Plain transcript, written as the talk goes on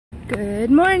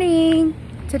Good morning!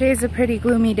 Today's a pretty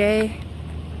gloomy day,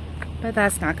 but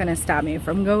that's not gonna stop me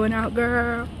from going out,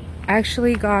 girl. I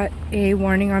actually got a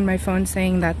warning on my phone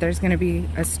saying that there's gonna be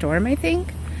a storm, I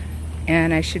think,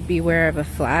 and I should be aware of a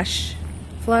flash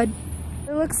flood.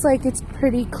 It looks like it's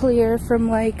pretty clear from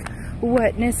like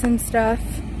wetness and stuff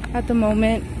at the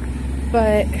moment,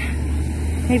 but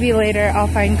maybe later I'll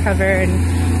find cover,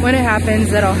 and when it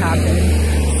happens, it'll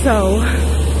happen. So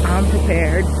I'm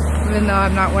prepared, even though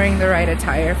I'm not wearing the right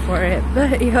attire for it,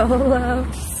 but YOLO.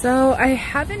 So I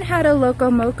haven't had a Loco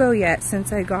Moco yet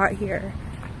since I got here,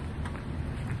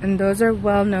 and those are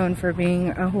well known for being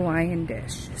a Hawaiian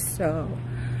dish. So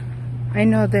I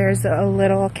know there's a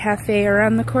little cafe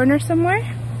around the corner somewhere,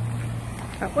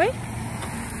 that way,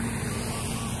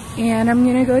 and I'm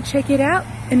gonna go check it out,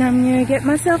 and I'm gonna get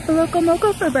myself a Loco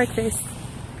Moco for breakfast.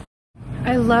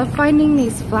 I love finding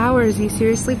these flowers. You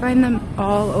seriously find them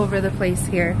all over the place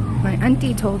here. My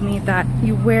auntie told me that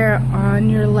you wear on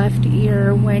your left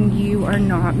ear when you are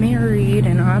not married,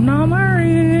 and I'm not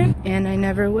married. And I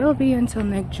never will be until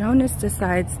Nick Jonas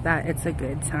decides that it's a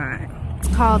good time. It's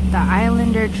called the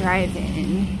Islander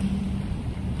Drive-In.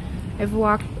 I've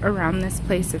walked around this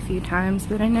place a few times,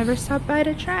 but I never stopped by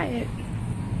to try it.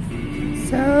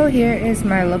 So here is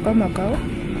my Loco Moco.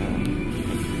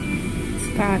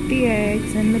 Got the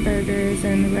eggs and the burgers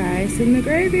and the rice and the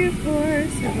gravy, of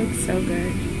course. It looks so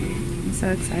good. I'm so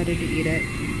excited to eat it.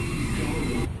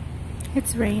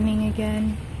 It's raining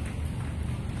again.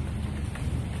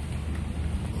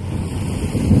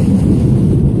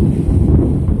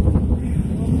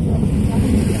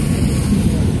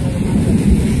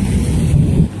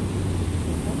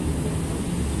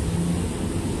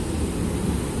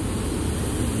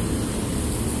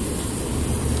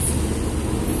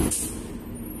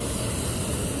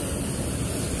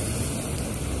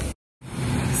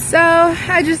 So,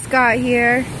 I just got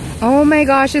here. Oh my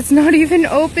gosh, it's not even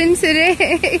open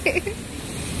today.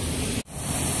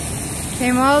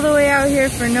 Came all the way out here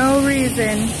for no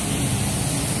reason.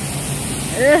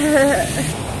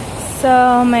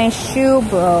 So, my shoe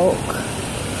broke.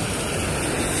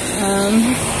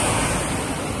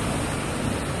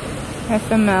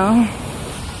 FML.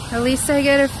 At least I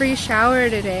get a free shower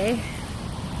today.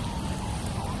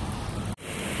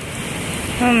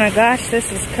 Oh my gosh,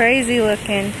 this is crazy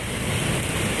looking.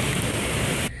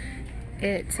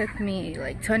 It took me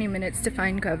like 20 minutes to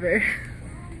find cover.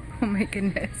 Oh my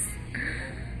goodness.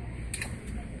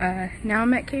 Now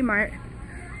I'm at Kmart,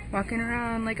 walking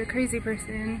around like a crazy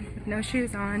person with no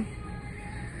shoes on,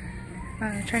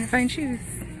 trying to find shoes.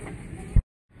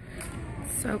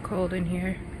 It's so cold in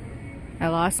here. I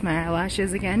lost my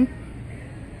eyelashes again.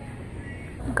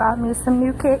 Got me some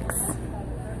new kicks.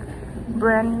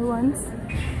 Brand new ones.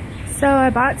 So I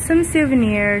bought some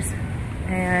souvenirs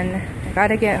and I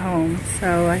gotta get home,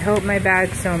 so I hope my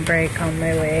bags don't break on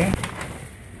my way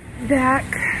back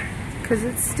because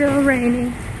it's still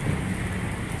raining.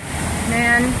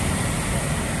 Man,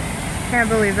 can't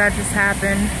believe that just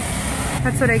happened.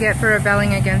 That's what I get for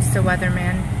rebelling against a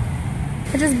weatherman.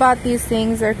 I just bought these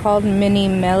things. They're called mini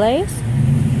melees.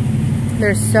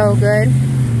 They're so good.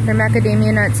 They're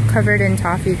macadamia nuts covered in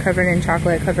toffee, covered in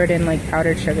chocolate, covered in like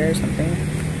powdered sugar or something.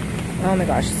 Oh my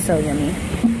gosh, it's so yummy.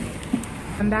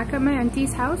 I'm back at my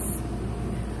auntie's house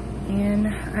and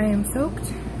I am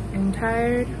soaked and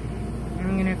tired.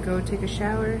 I'm gonna go take a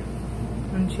shower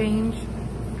and change.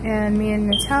 And me and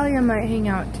Natalia might hang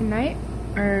out tonight,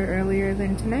 or earlier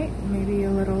than tonight, maybe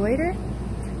a little later,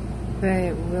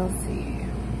 but we'll see.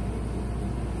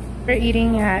 We're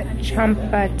eating at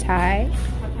Champa Thai.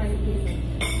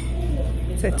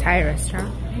 It's a Thai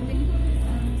restaurant.